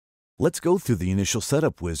Let's go through the initial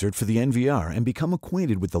setup wizard for the NVR and become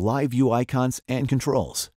acquainted with the live view icons and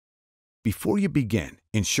controls. Before you begin,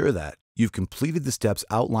 ensure that you've completed the steps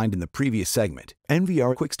outlined in the previous segment,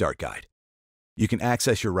 NVR Quick Start Guide. You can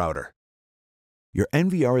access your router. Your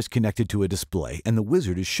NVR is connected to a display and the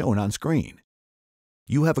wizard is shown on screen.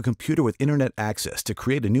 You have a computer with internet access to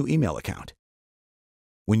create a new email account.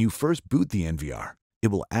 When you first boot the NVR, it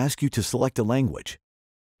will ask you to select a language.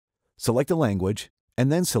 Select a language and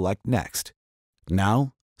then select Next.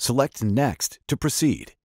 Now, select Next to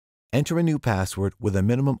proceed. Enter a new password with a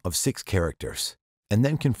minimum of 6 characters, and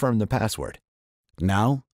then confirm the password.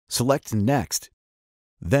 Now, select Next.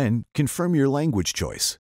 Then, confirm your language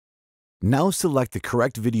choice. Now select the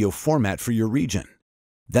correct video format for your region.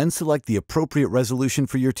 Then select the appropriate resolution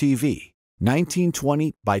for your TV.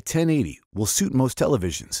 1920 by 1080 will suit most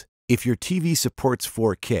televisions. If your TV supports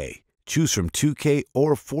 4K, choose from 2K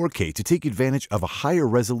or 4K to take advantage of a higher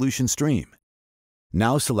resolution stream.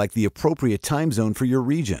 Now select the appropriate time zone for your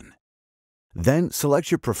region. Then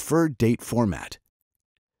select your preferred date format.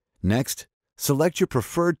 Next, select your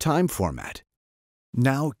preferred time format.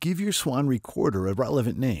 Now give your Swann recorder a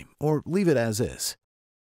relevant name or leave it as is.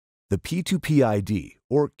 The P2P ID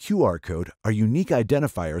or QR code are unique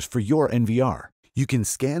identifiers for your NVR. You can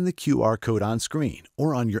scan the QR code on screen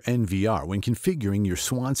or on your NVR when configuring your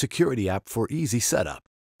Swann security app for easy setup.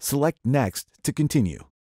 Select Next to continue.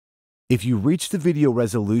 If you reach the video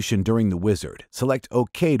resolution during the wizard, select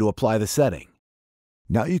OK to apply the setting.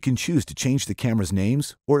 Now you can choose to change the camera's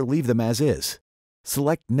names or leave them as is.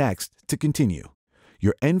 Select Next to continue.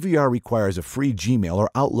 Your NVR requires a free Gmail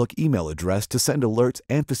or Outlook email address to send alerts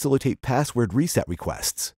and facilitate password reset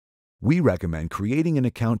requests. We recommend creating an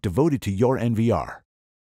account devoted to your NVR.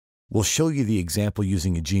 We'll show you the example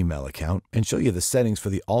using a Gmail account and show you the settings for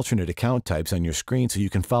the alternate account types on your screen so you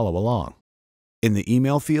can follow along. In the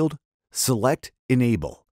email field, select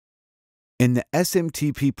Enable. In the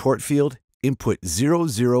SMTP port field, input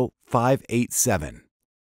 00587.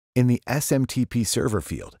 In the SMTP server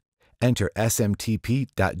field, enter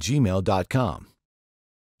smtp.gmail.com.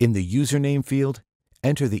 In the username field,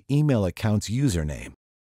 enter the email account's username.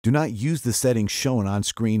 Do not use the settings shown on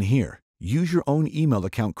screen here. Use your own email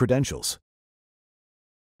account credentials.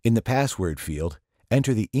 In the password field,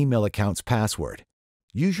 enter the email account's password.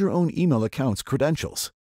 Use your own email account's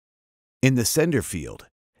credentials. In the sender field,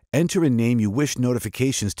 enter a name you wish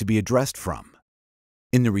notifications to be addressed from.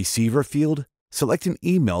 In the receiver field, select an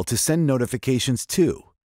email to send notifications to.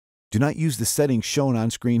 Do not use the settings shown on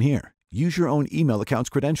screen here. Use your own email account's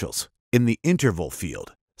credentials. In the interval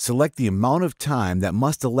field, select the amount of time that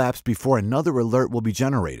must elapse before another alert will be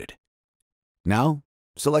generated. Now,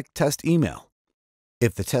 select Test Email.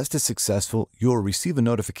 If the test is successful, you will receive a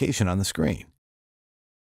notification on the screen.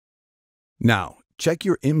 Now, check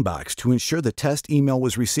your inbox to ensure the test email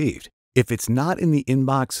was received. If it's not in the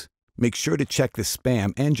inbox, make sure to check the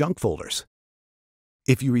spam and junk folders.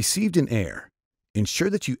 If you received an error, ensure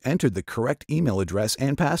that you entered the correct email address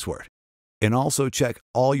and password, and also check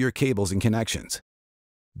all your cables and connections.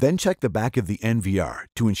 Then check the back of the NVR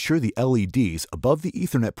to ensure the LEDs above the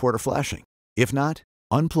Ethernet port are flashing. If not,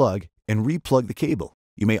 unplug and re-plug the cable.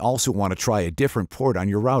 You may also want to try a different port on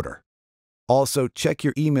your router. Also, check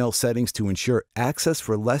your email settings to ensure access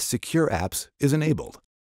for less secure apps is enabled.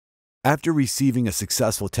 After receiving a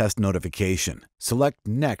successful test notification, select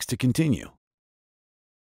Next to continue.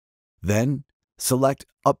 Then, select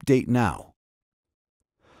Update Now.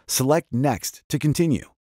 Select Next to continue.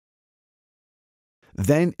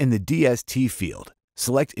 Then in the DST field,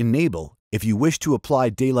 select Enable if you wish to apply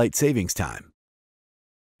daylight savings time.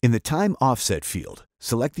 In the Time Offset field,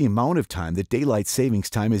 select the amount of time that daylight savings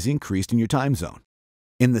time is increased in your time zone.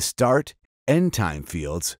 In the Start, End Time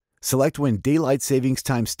fields, select when daylight savings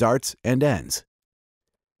time starts and ends.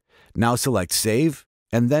 Now select Save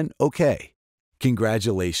and then OK.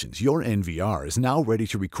 Congratulations, your NVR is now ready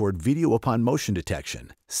to record video upon motion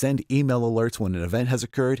detection, send email alerts when an event has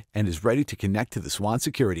occurred, and is ready to connect to the Swann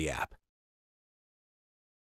security app.